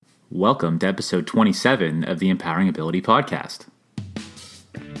Welcome to episode 27 of the Empowering Ability Podcast.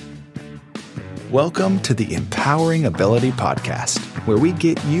 Welcome to the Empowering Ability Podcast, where we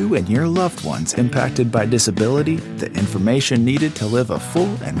get you and your loved ones impacted by disability the information needed to live a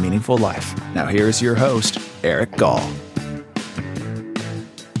full and meaningful life. Now here's your host, Eric Gall.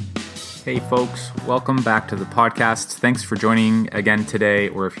 Hey folks, welcome back to the podcast. Thanks for joining again today,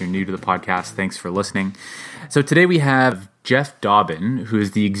 or if you're new to the podcast, thanks for listening. So today we have Jeff Dobbin, who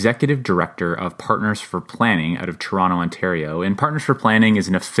is the Executive Director of Partners for Planning out of Toronto, Ontario. And Partners for Planning is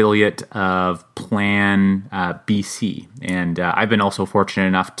an affiliate of Plan BC. And I've been also fortunate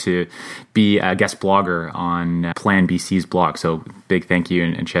enough to be a guest blogger on Plan BC's blog. So big thank you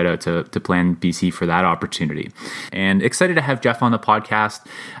and shout out to Plan BC for that opportunity. And excited to have Jeff on the podcast.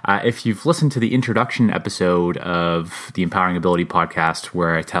 If you've listened to the introduction episode of the Empowering Ability Podcast,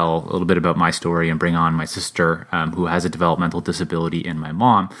 where I tell a little bit about my story and bring on my sister who has a developmental disability and my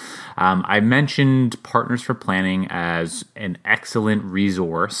mom, I mentioned Partners for Planning as an excellent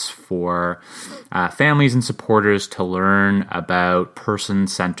resource for families and supporters to learn about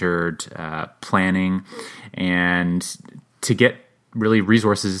person-centered planning and to get really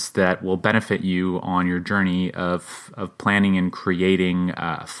resources that will benefit you on your journey of planning and creating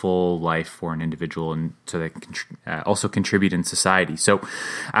a full life for an individual, and so they can also contribute in society. So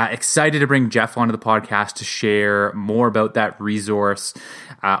excited to bring Jeff onto the podcast to share more about that resource.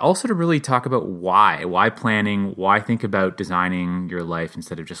 Also to really talk about why planning, why think about designing your life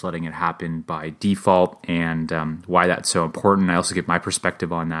instead of just letting it happen by default, and why that's so important. I also give my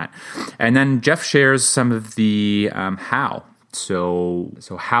perspective on that. And then Jeff shares some of the how. So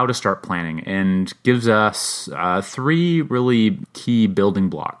how to start planning, and gives us three really key building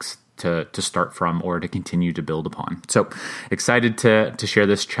blocks to start from or to continue to build upon. So excited to share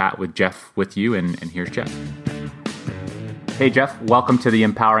this chat with Jeff with you, and here's Jeff. Hey Jeff, welcome to the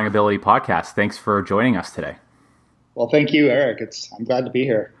Empowering Ability Podcast. Thanks for joining us today. Well, thank you, Eric. I'm glad to be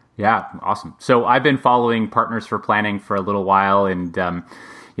here. Yeah, awesome. So I've been following Partners for Planning for a little while, and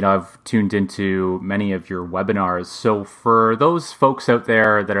I've tuned into many of your webinars. So for those folks out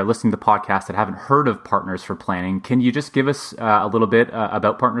there that are listening to the podcast that haven't heard of Partners for Planning, can you just give us a little bit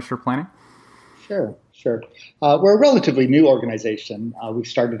about Partners for Planning? Sure. We're a relatively new organization. We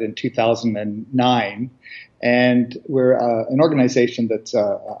started in 2009, and we're an organization that's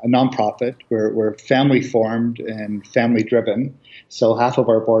a nonprofit. We're family-formed and family-driven. So half of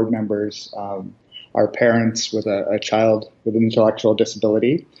our board members are parents with a child with an intellectual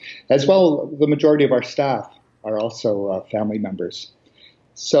disability, as well the majority of our staff are also family members.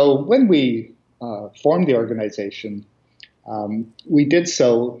 So when we formed the organization, we did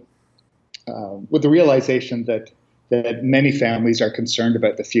so with the realization that many families are concerned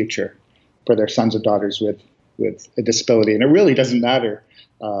about the future for their sons and daughters with a disability. And it really doesn't matter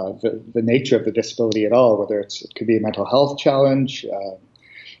the nature of the disability at all, whether it could be a mental health challenge,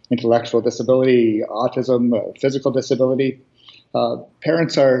 intellectual disability, autism, physical disability.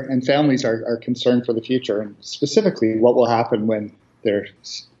 Parents and families are concerned for the future, and specifically what will happen when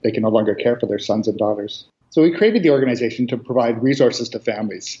they can no longer care for their sons and daughters. So we created the organization to provide resources to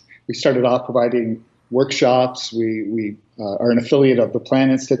families. We started off providing workshops. We are an affiliate of the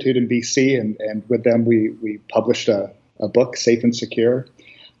Plan Institute in BC, and with them we published a book, Safe and Secure.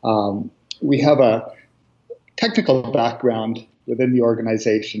 We have a technical background within the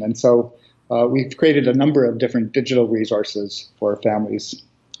organization. And so we've created a number of different digital resources for families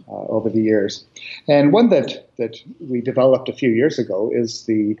over the years. And one that we developed a few years ago is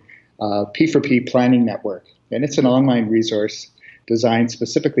the P4P Planning Network. And it's an online resource designed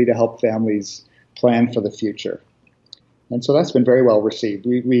specifically to help families plan for the future. And so that's been very well received.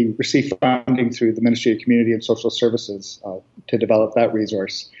 We received funding through the Ministry of Community and Social Services to develop that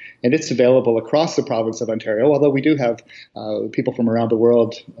resource. And it's available across the province of Ontario, although we do have people from around the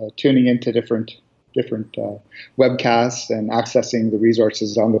world tuning into different webcasts and accessing the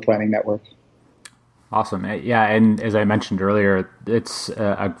resources on the planning network. Awesome. Yeah, and as I mentioned earlier, it's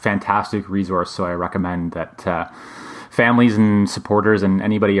a fantastic resource, so I recommend that families and supporters and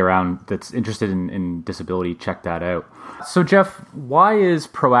anybody around that's interested in disability, check that out. So Jeff, why is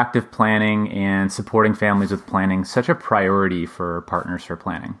proactive planning and supporting families with planning such a priority for Partners for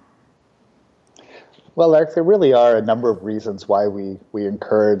Planning? Well, Eric, there really are a number of reasons why we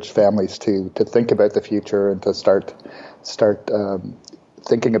encourage families to think about the future and to start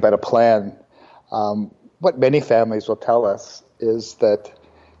thinking about a plan. What many families will tell us is that,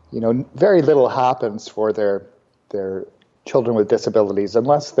 very little happens for their children with disabilities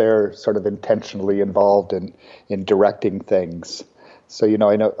unless they're sort of intentionally involved in directing things. So,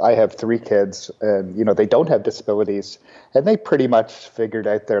 I know I have 3 kids and, they don't have disabilities and they pretty much figured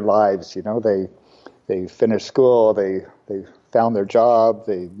out their lives. They finished school, they found their job,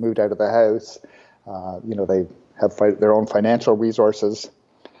 they moved out of the house, they have their own financial resources.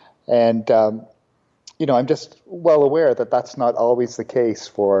 And, I'm just well aware that that's not always the case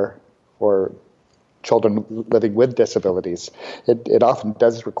for children living with disabilities. It often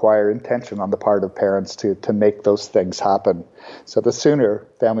does require intention on the part of parents to make those things happen. So the sooner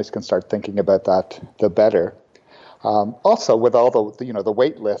families can start thinking about that, the better. Also, with all the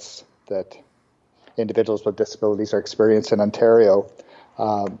wait lists that individuals with disabilities are experiencing in Ontario,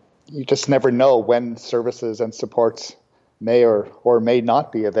 you just never know when services and supports may or may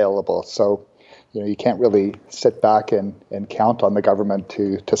not be available. So, you can't really sit back and count on the government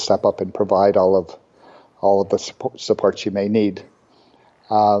to step up and provide all of the supports you may need.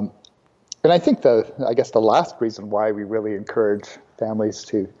 And I think the last reason why we really encourage families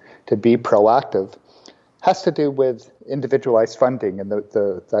to be proactive has to do with individualized funding and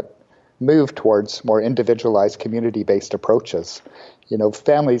that move towards more individualized community-based approaches.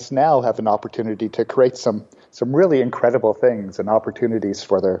 Families now have an opportunity to create some really incredible things and opportunities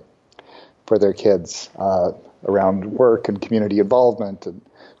for their kids around work and community involvement and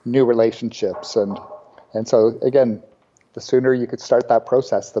new relationships. And so, again, the sooner you could start that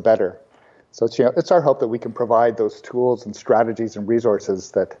process, the better. So it's our hope that we can provide those tools and strategies and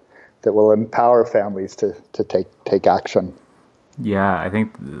resources that will empower families to take action. Yeah, I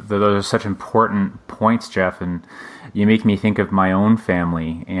think those are such important points, Jeff, and you make me think of my own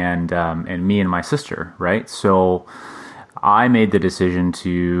family and me and my sister, right? So I made the decision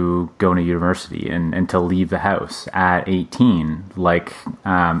to go to university and to leave the house at 18, like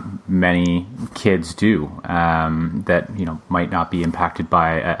many kids do that might not be impacted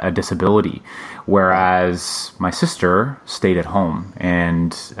by a disability. Whereas my sister stayed at home,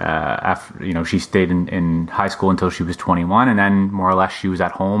 and after she stayed in high school until she was 21, and then more or less she was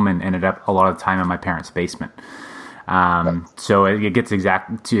at home and ended up a lot of the time in my parents' basement. So it gets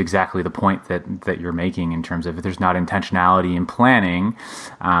exactly the point that you're making in terms of if there's not intentionality in planning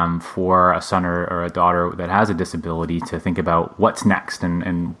for a son or a daughter that has a disability to think about what's next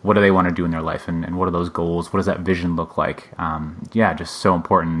and what do they want to do in their life and what are those goals, what does that vision look like? Just so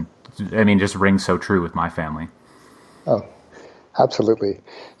important. I mean, just rings so true with my family. Oh, absolutely.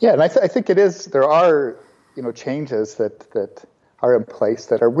 Yeah, and I think it is. There are changes that are in place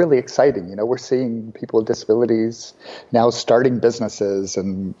that are really exciting. We're seeing people with disabilities now starting businesses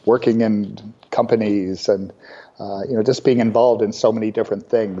and working in companies and, just being involved in so many different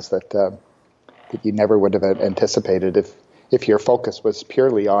things that you never would have anticipated if your focus was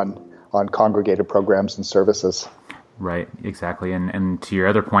purely on congregated programs and services. Right, exactly. And to your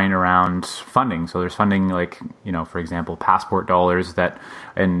other point around funding, so there's funding like, for example, passport dollars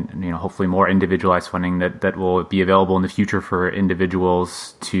and hopefully more individualized funding that will be available in the future for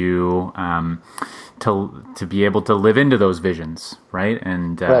individuals to be able to live into those visions, right?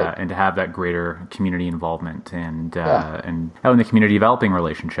 And to have that greater community involvement and out in the community developing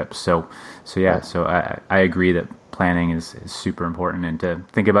relationships. So I agree that planning is super important and to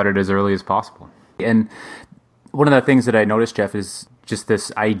think about it as early as possible. And one of the things that I noticed, Jeff, is just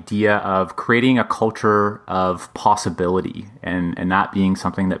this idea of creating a culture of possibility and that being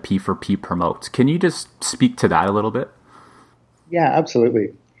something that P4P promotes. Can you just speak to that a little bit? Yeah,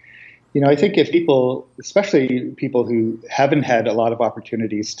 absolutely. I think if people, especially people who haven't had a lot of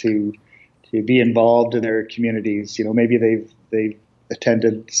opportunities to be involved in their communities, maybe they've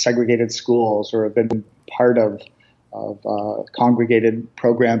attended segregated schools or have been part of congregated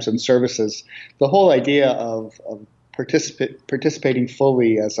programs and services. The whole idea of participating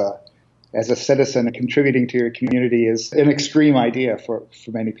fully as a citizen and contributing to your community is an extreme idea for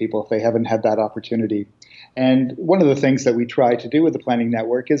many people if they haven't had that opportunity. And one of the things that we try to do with the Planning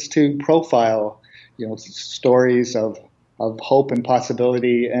Network is to profile, stories of hope and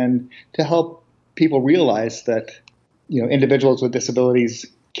possibility, and to help people realize that, individuals with disabilities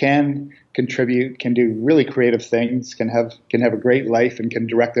can contribute, can do really creative things, can have a great life, and can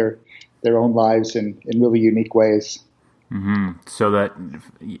direct their own lives in really unique ways. Mm-hmm. So that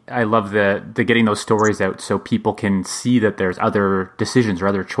I love the getting those stories out so people can see that there's other decisions or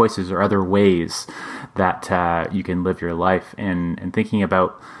other choices or other ways that you can live your life, and thinking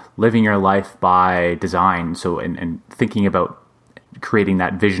about living your life by design. So and thinking about creating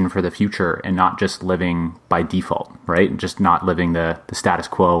that vision for the future and not just living by default, right? Just not living the status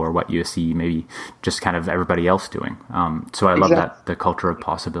quo or what you see maybe just kind of everybody else doing. So I love that, the culture of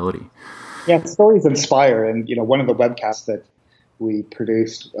possibility. Yeah, stories inspire. And, one of the webcasts that we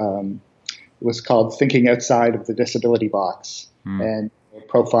produced was called Thinking Outside of the Disability Box. and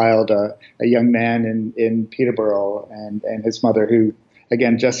profiled a young man in Peterborough and his mother, who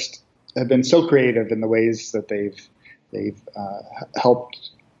again just have been so creative in the ways that they've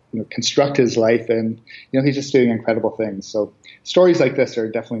helped construct his life, and he's just doing incredible things. So stories like this are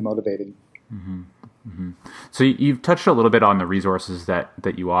definitely motivating. Mm-hmm. Mm-hmm. So you've touched a little bit on the resources that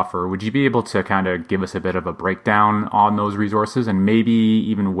you offer. Would you be able to kind of give us a bit of a breakdown on those resources and maybe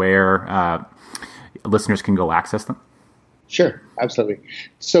even where listeners can go access them? Sure, absolutely.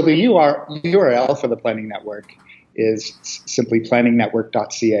 So the URL for the Planning Network is simply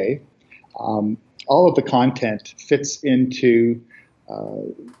planningnetwork.ca. All of the content fits into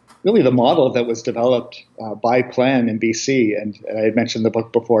really the model that was developed by Plan in BC. And I had mentioned the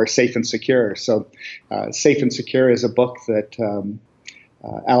book before, Safe and Secure. So Safe and Secure is a book that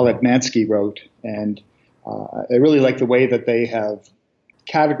Al Etmansky wrote. And I really like the way that they have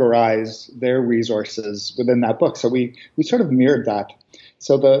categorized their resources within that book. So we sort of mirrored that.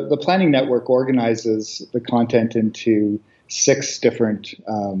 So the Planning Network organizes the content into 6 different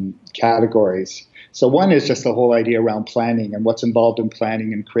categories. So one is just the whole idea around planning and what's involved in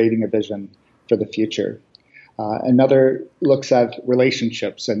planning and creating a vision for the future. Another looks at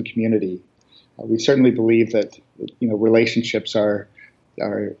relationships and community. We certainly believe that relationships are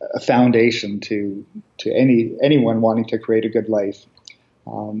a foundation to anyone wanting to create a good life.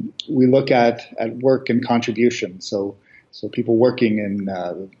 We look at work and contribution. So people working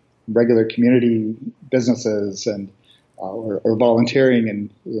in regular community businesses and or volunteering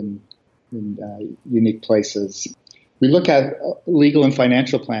in unique places. We look at legal and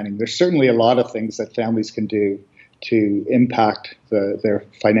financial planning. There's certainly a lot of things that families can do to impact their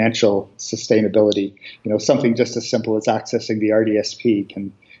financial sustainability. Something just as simple as accessing the RDSP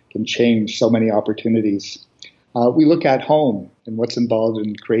can change so many opportunities. We look at home and what's involved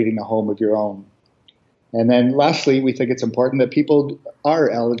in creating a home of your own. And then lastly, we think it's important that people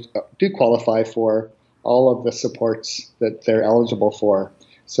do qualify for all of the supports that they're eligible for.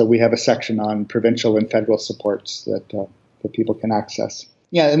 So we have a section on provincial and federal supports that people can access.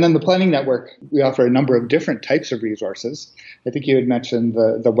 Yeah, and then the Planning Network, we offer a number of different types of resources. I think you had mentioned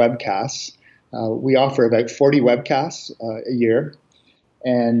the webcasts. We offer about 40 webcasts a year.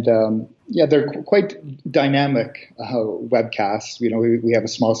 And they're quite dynamic webcasts. We have a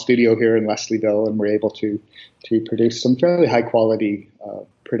small studio here in Leslieville, and we're able to produce some fairly high quality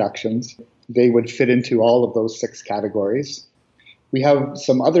productions. They would fit into all of those 6 categories. We have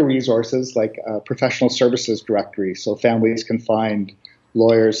some other resources like a professional services directory, so families can find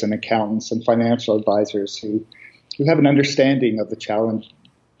lawyers and accountants and financial advisors who have an understanding of the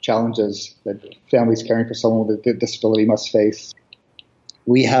challenges that families caring for someone with a disability must face.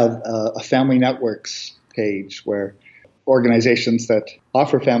 We have a family networks page where organizations that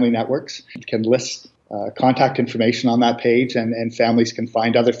offer family networks can list contact information on that page, and families can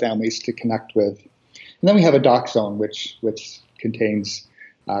find other families to connect with. And then we have a doc zone, which contains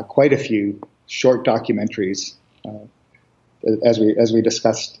quite a few short documentaries, as we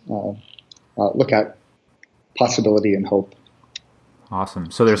discussed, look at possibility and hope.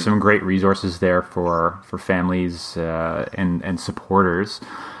 Awesome. So there's some great resources there for families and supporters.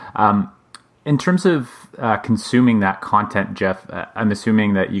 In terms of consuming that content, Jeff, I'm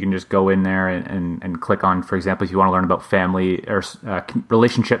assuming that you can just go in there and click on, for example, if you want to learn about family or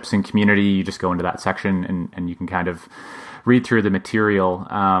relationships and community, you just go into that section and you can kind of read through the material.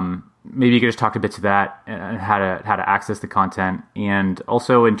 Maybe you could just talk a bit to that and how to access the content. And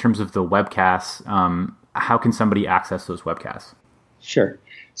also in terms of the webcasts, how can somebody access those webcasts? Sure.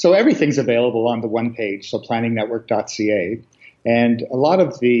 So everything's available on the one page, so planningnetwork.ca. And a lot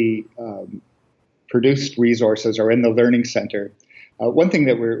of the produced resources are in the Learning Center. One thing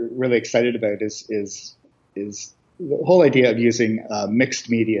that we're really excited about is the whole idea of using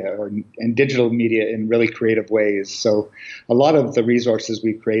mixed media and digital media in really creative ways. So a lot of the resources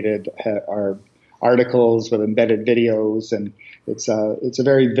we've created are articles with embedded videos, and it's a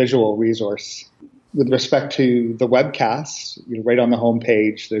very visual resource. With respect to the webcasts, right on the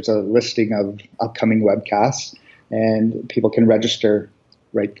homepage, there's a listing of upcoming webcasts, and people can register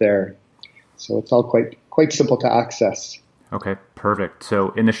right there. So it's all quite simple to access. Okay, perfect. So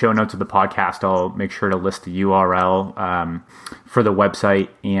in the show notes of the podcast, I'll make sure to list the URL for the website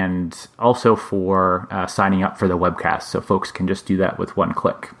and also for signing up for the webcast, so folks can just do that with one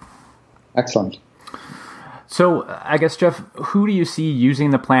click. Excellent. So I guess, Jeff, who do you see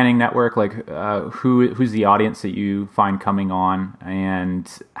using the Planning Network? Like, who's the audience that you find coming on, and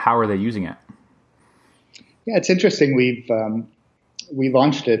how are they using it? Yeah, it's interesting. We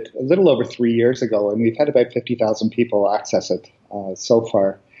launched it a little over 3 years ago, and we've had about 50,000 people access it so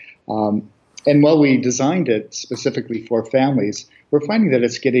far. And while we designed it specifically for families, we're finding that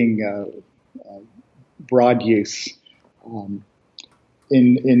it's getting broad use.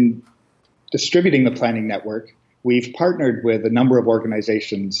 In distributing the planning network, we've partnered with a number of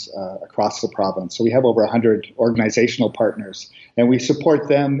organizations across the province. So we have over 100 organizational partners, and we support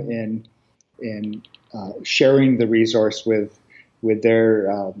them in sharing the resource with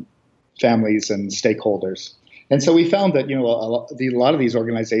their families and stakeholders. And so we found that a lot of these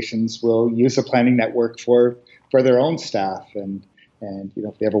organizations will use the planning network for their own staff, and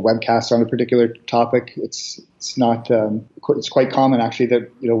if they have a webcast on a particular topic, it's quite common actually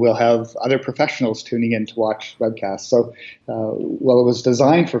that we'll have other professionals tuning in to watch webcasts. So while it was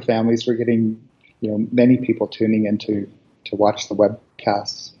designed for families, we're getting many people tuning in to watch the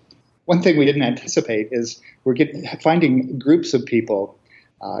webcasts. One thing we didn't anticipate is we're finding groups of people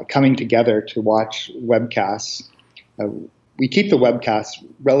coming together to watch webcasts. We keep the webcasts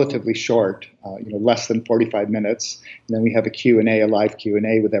relatively short, less than 45 minutes. And then we have a live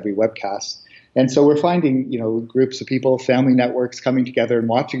Q&A with every webcast. And so we're finding, groups of people, family networks coming together and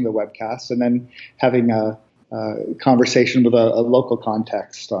watching the webcasts, and then having a conversation with a local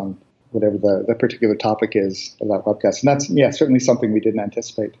context on whatever the particular topic is of that webcast. And that's, certainly something we didn't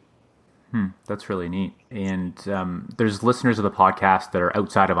anticipate. That's really neat. And there's listeners of the podcast that are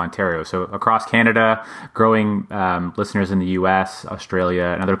outside of Ontario. So across Canada, growing listeners in the US, Australia,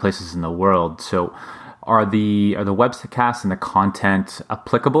 and other places in the world. So are the webcasts and the content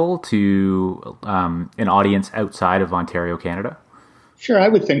applicable to an audience outside of Ontario, Canada? Sure. I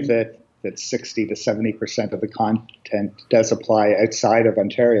would think that 60 to 70% of the content does apply outside of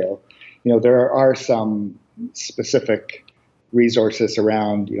Ontario. There are some specific resources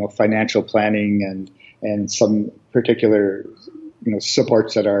around financial planning and some particular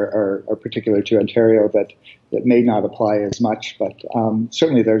supports that are particular to Ontario that may not apply as much, but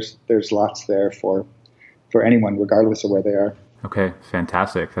certainly there's lots there for anyone regardless of where they are. Okay,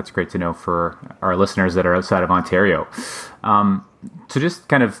 fantastic. That's great to know for our listeners that are outside of Ontario. So just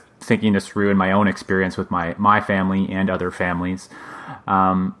kind of thinking this through in my own experience with my family and other families.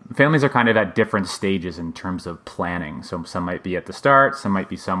 Families are kind of at different stages in terms of planning. So some might be at the start, some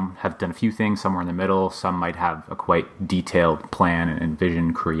have done a few things, somewhere in the middle, some might have a quite detailed plan and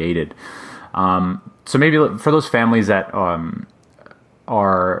vision created. So maybe for those families that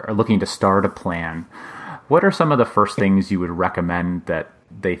are looking to start a plan, what are some of the first things you would recommend that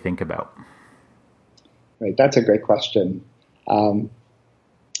they think about? Right, that's a great question.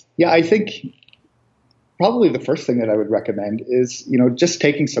 I think probably the first thing that I would recommend is, just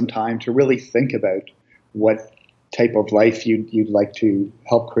taking some time to really think about what type of life you'd like to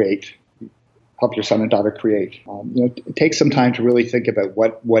help your son and daughter create. Take some time to really think about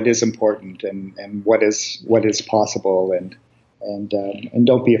what is important and what is possible, and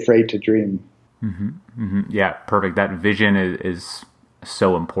don't be afraid to dream. Mm-hmm, mm-hmm. Yeah, perfect. That vision is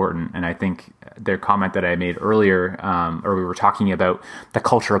so important. And I think their comment that I made earlier, or we were talking about the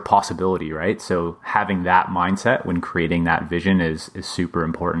culture of possibility, right? So having that mindset when creating that vision is super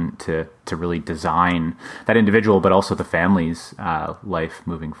important to really design that individual, but also the family's life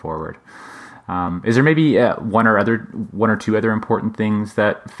moving forward. Is there maybe one or two other important things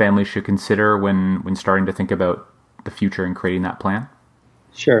that families should consider when starting to think about the future and creating that plan?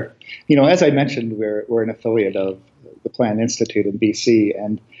 Sure. As I mentioned, we're an affiliate of the Plan Institute in BC,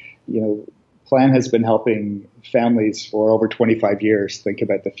 and Plan has been helping families for over 25 years think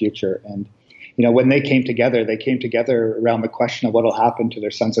about the future. And when they came together around the question of what will happen to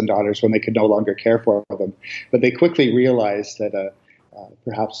their sons and daughters when they could no longer care for them. But they quickly realized that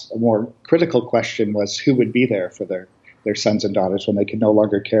perhaps a more critical question was who would be there for their sons and daughters when they could no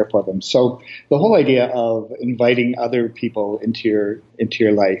longer care for them. So the whole idea of inviting other people into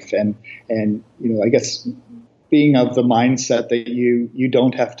your life and I guess being of the mindset that you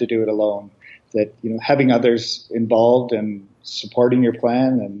don't have to do it alone, that having others involved and supporting your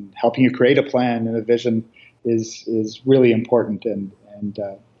plan and helping you create a plan and a vision is really important and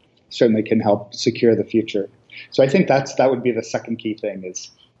certainly can help secure the future. So I think that would be the second key thing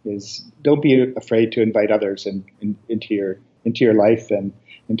is don't be afraid to invite others into your life and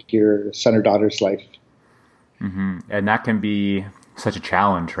into your son or daughter's life. Mm-hmm. And that can be such a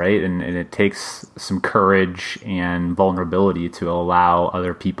challenge, right? And it takes some courage and vulnerability to allow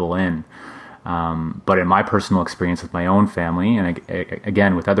other people in. But in my personal experience with my own family, and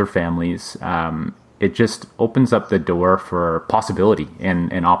again with other families, it just opens up the door for possibility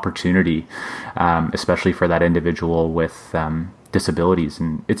and opportunity, especially for that individual with disabilities.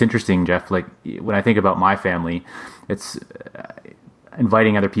 And it's interesting, Jeff, like when I think about my family, it's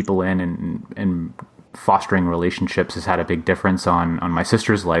inviting other people in and fostering relationships has had a big difference on my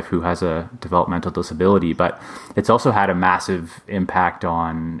sister's life, who has a developmental disability, but it's also had a massive impact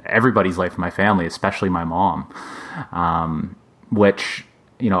on everybody's life in my family, especially my mom, which,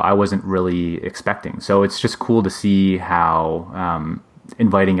 I wasn't really expecting. So it's just cool to see how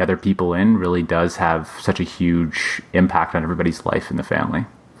inviting other people in really does have such a huge impact on everybody's life in the family.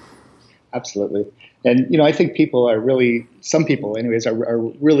 Absolutely. And, I think some people anyways, are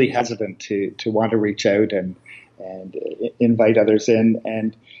really hesitant to want to reach out and invite others in.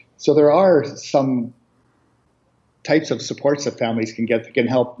 And so there are some types of supports that families can get that can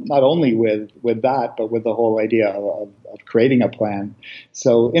help not only with that, but with the whole idea of creating a plan.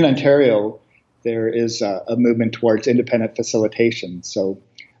 So in Ontario, there is a movement towards independent facilitation. So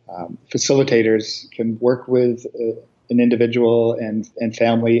facilitators can work with an individual and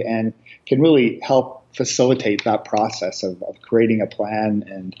family and can really help facilitate that process of creating a plan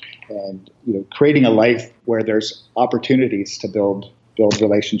and creating a life where there's opportunities to build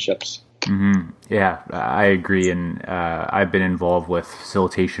relationships. Mm-hmm. Yeah, I agree. And I've been involved with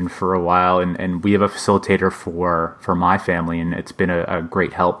facilitation for a while, and we have a facilitator for my family, and it's been a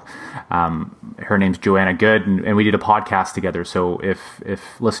great help. Her name's Joanna Good, and we did a podcast together. So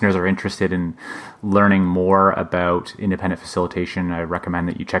if listeners are interested in learning more about independent facilitation, I recommend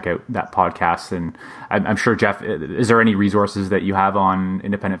that you check out that podcast. And I'm sure, Jeff, is there any resources that you have on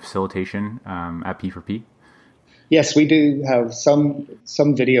independent facilitation at P4P? Yes, we do have some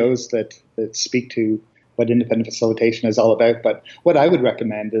videos that speak to what independent facilitation is all about. But what I would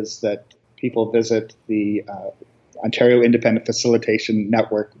recommend is that people visit the Ontario Independent Facilitation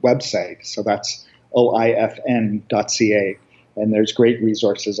Network website. So that's oifn.ca. And there's great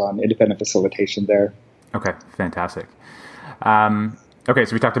resources on independent facilitation there. Okay, fantastic. Okay,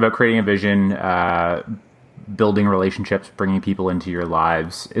 so we talked about creating a vision, building relationships, bringing people into your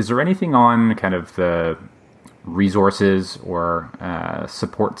lives. Is there anything on kind of the resources or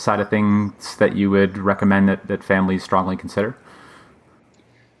support side of things that you would recommend that families strongly consider?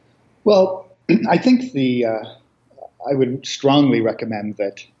 Well, I think I would strongly recommend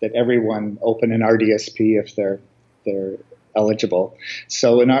that everyone open an RDSP if they're eligible.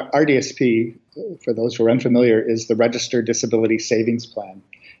 So an RDSP, for those who are unfamiliar, is the Registered Disability Savings Plan,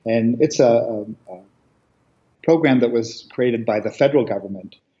 and it's a program that was created by the federal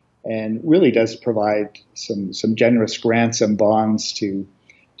government and really does provide some generous grants and bonds to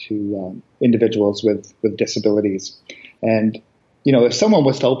individuals with disabilities. And, if someone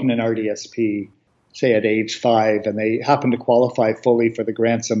was to open an RDSP, say at age 5, and they happen to qualify fully for the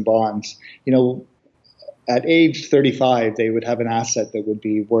grants and bonds, at age 35, they would have an asset that would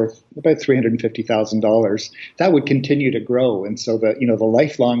be worth about $350,000. That would continue to grow. And so the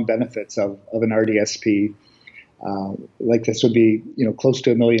lifelong benefits of an RDSP like this would be, close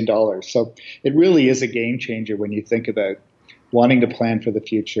to $1 million. So it really is a game changer when you think about wanting to plan for the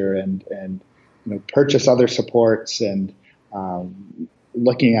future and purchase other supports and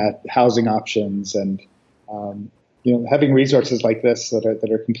looking at housing options and having resources like this that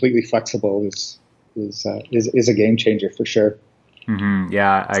are completely flexible is a game changer for sure. Mm-hmm.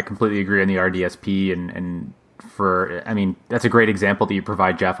 Yeah, I completely agree on the RDSP and that's a great example that you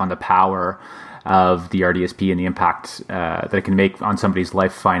provide, Jeff, on the power of the RDSP and the impact that it can make on somebody's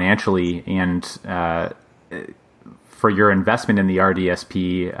life financially. And for your investment in the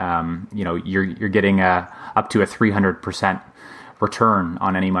RDSP, you're getting up to a 300% return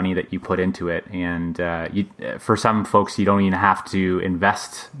on any money that you put into it. And for some folks, you don't even have to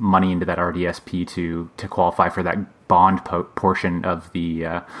invest money into that RDSP to qualify for that bond portion of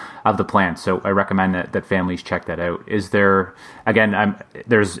the plan. So I recommend that families check that out. Is there, again,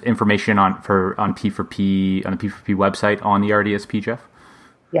 there's information on the P4P website on the RDSP, Jeff?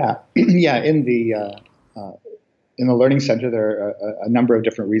 Yeah. In the Learning Center, there are a number of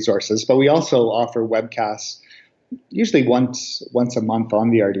different resources, but we also offer webcasts usually once a month on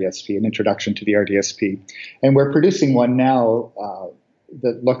the RDSP, an introduction to the RDSP. And we're producing one now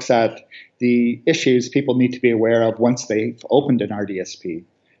that looks at the issues people need to be aware of once they've opened an RDSP.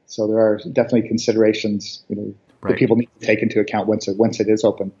 So there are definitely considerations, that people need to take into account once it is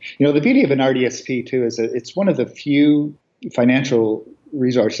open. The beauty of an RDSP too is that it's one of the few financial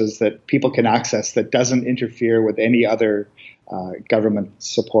resources that people can access that doesn't interfere with any other government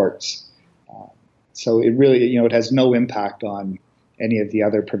supports. So it really, it has no impact on any of the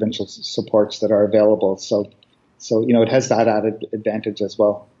other provincial supports that are available. So it has that added advantage as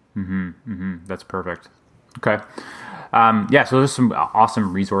well. Mm-hmm, mm-hmm. That's perfect. Okay. So there's some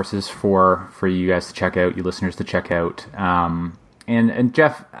awesome resources for you guys to check out, you listeners to check out. And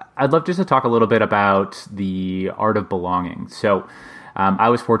Jeff, I'd love just to talk a little bit about the art of belonging. So I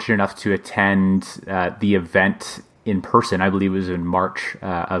was fortunate enough to attend the event in person. I believe it was in March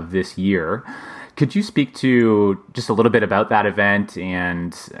of this year. Could you speak to just a little bit about that event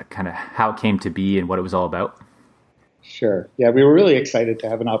and kind of how it came to be and what it was all about? Sure. Yeah, we were really excited to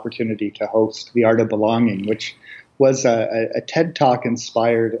have an opportunity to host The Art of Belonging, which was a TED Talk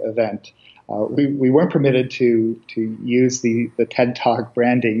inspired event. We weren't permitted to use the TED Talk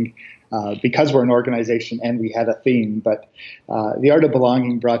branding because we're an organization and we had a theme, but The Art of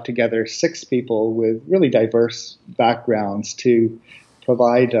Belonging brought together 6 people with really diverse backgrounds to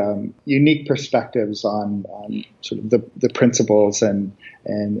provide unique perspectives on sort of the principles and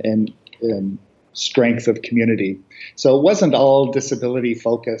strength of community. So it wasn't all disability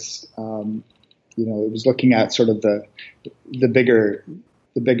focused. It was looking at sort of the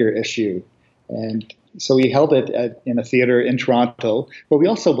bigger issue. And so we held it in a theater in Toronto, but we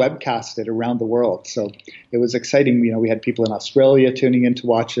also webcast it around the world. So it was exciting. We had people in Australia tuning in to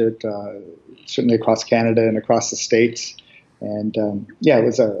watch it, certainly across Canada and across the States. And it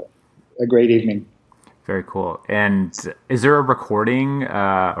was a great evening. Very cool. And is there a recording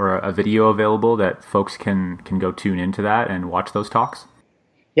or a video available that folks can go tune into that and watch those talks?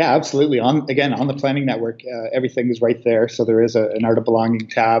 Yeah, absolutely. On the Planning Network, everything is right there. So there is an Art of Belonging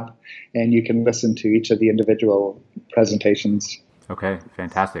tab, and you can listen to each of the individual presentations. Okay,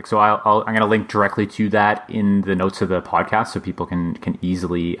 fantastic. So I'm going to link directly to that in the notes of the podcast, so people can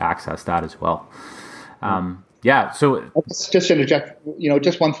easily access that as well. Yeah. So just interject.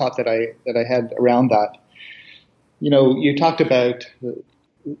 Just one thought that I had around that. You talked about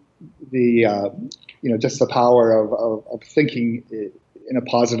the just the power of thinking in a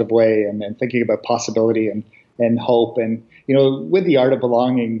positive way and thinking about possibility and hope. And with The Art of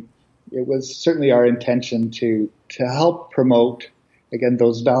Belonging, it was certainly our intention to help promote, again,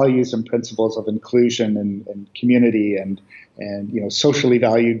 those values and principles of inclusion and community and socially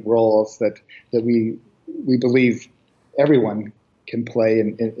valued roles that we believe everyone can play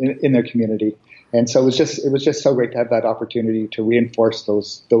in their community. And so it was just so great to have that opportunity to reinforce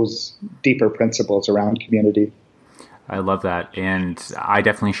those deeper principles around community. I love that. And I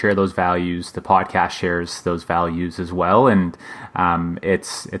definitely share those values. The podcast shares those values as well. And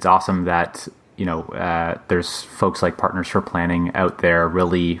it's awesome that there's folks like Partners for Planning out there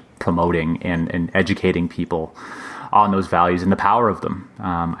really promoting and educating people on those values and the power of them.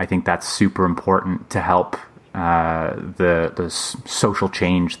 I think that's super important to help the social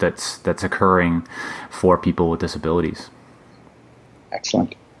change that's occurring for people with disabilities.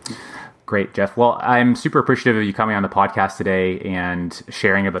 Excellent. Great, Jeff. Well, I'm super appreciative of you coming on the podcast today and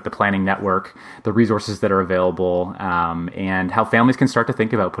sharing about the Planning Network, the resources that are available, and how families can start to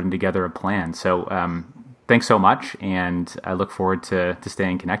think about putting together a plan. So thanks so much, and I look forward to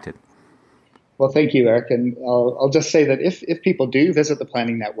staying connected. Well, thank you, Eric. And I'll just say that if people do visit the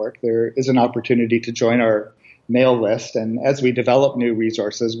Planning Network, there is an opportunity to join our mail list. And as we develop new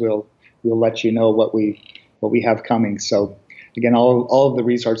resources, we'll let you know what we have coming. So again, all of the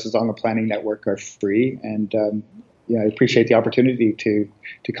resources on the Planning Network are free. And I appreciate the opportunity to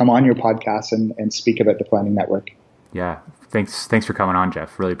come on your podcast and speak about the Planning Network. Yeah. Thanks for coming on,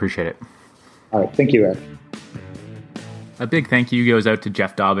 Jeff. Really appreciate it. All right. Thank you, Eric. A big thank you goes out to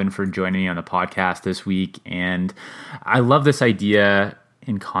Jeff Dobbin for joining me on the podcast this week. And I love this idea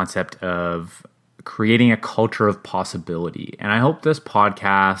and concept of creating a culture of possibility. And I hope this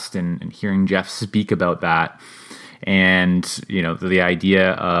podcast and hearing Jeff speak about that and, the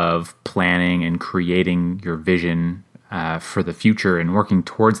idea of planning and creating your vision for the future and working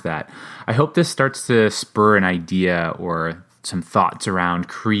towards that. I hope this starts to spur an idea or some thoughts around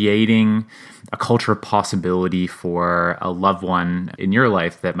creating a culture of possibility for a loved one in your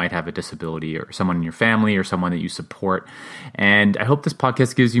life that might have a disability, or someone in your family, or someone that you support. And I hope this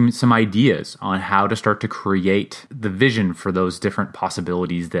podcast gives you some ideas on how to start to create the vision for those different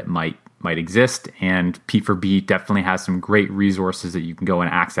possibilities that might exist. And P4B definitely has some great resources that you can go and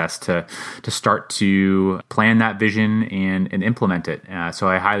access to start to plan that vision and implement it. So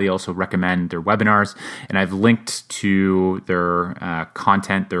I highly also recommend their webinars, and I've linked to their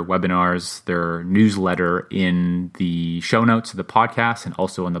content, their webinars, their newsletter in the show notes of the podcast and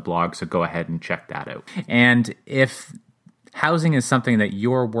also on the blog. So go ahead and check that out. And if housing is something that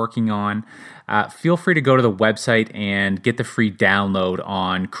you're working on, feel free to go to the website and get the free download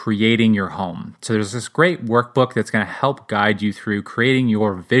on creating your home. So there's this great workbook that's going to help guide you through creating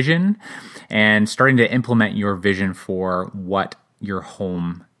your vision and starting to implement your vision for what your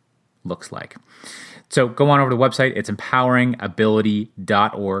home looks like. So go on over to the website. It's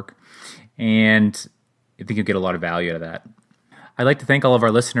empoweringability.org. And I think you'll get a lot of value out of that. I'd like to thank all of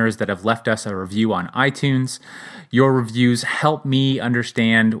our listeners that have left us a review on iTunes. Your reviews help me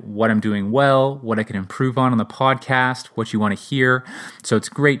understand what I'm doing well, what I can improve on the podcast, what you want to hear. So it's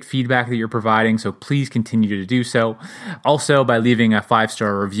great feedback that you're providing, so please continue to do so. Also, by leaving a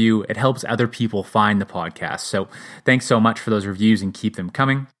 5-star review, it helps other people find the podcast. So thanks so much for those reviews and keep them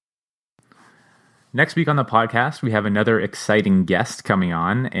coming. Next week on the podcast, we have another exciting guest coming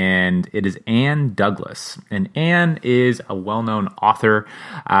on, and it is Ann Douglas. And Ann is a well-known author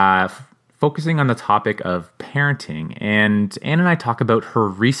focusing on the topic of parenting. And Ann and I talk about her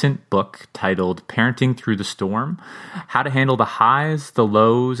recent book titled Parenting Through the Storm, how to handle the highs, the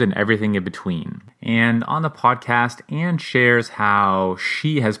lows, and everything in between. And on the podcast, Ann shares how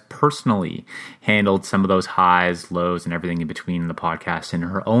she has personally handled some of those highs, lows, and everything in between in the podcast in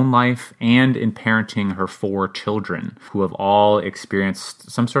her own life and in parenting her 4 children who have all experienced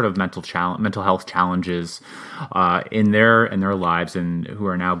some sort of mental health challenges in their lives and who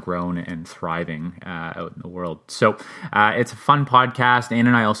are now grown and thriving out in the world. So it's a fun podcast. Ann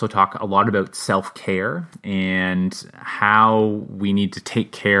and I also talk a lot about self-care and how we need to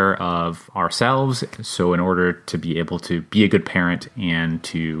take care of ourselves. So in order to be able to be a good parent and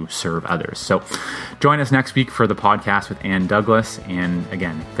to serve others. So join us next week for the podcast with Ann Douglas. And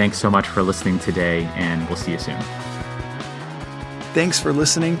again, thanks so much for listening today, and we'll see you soon. Thanks for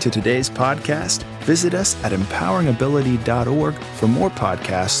listening to today's podcast. Visit us at empoweringability.org for more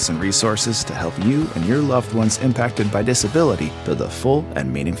podcasts and resources to help you and your loved ones impacted by disability build a full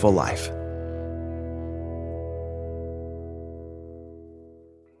and meaningful life.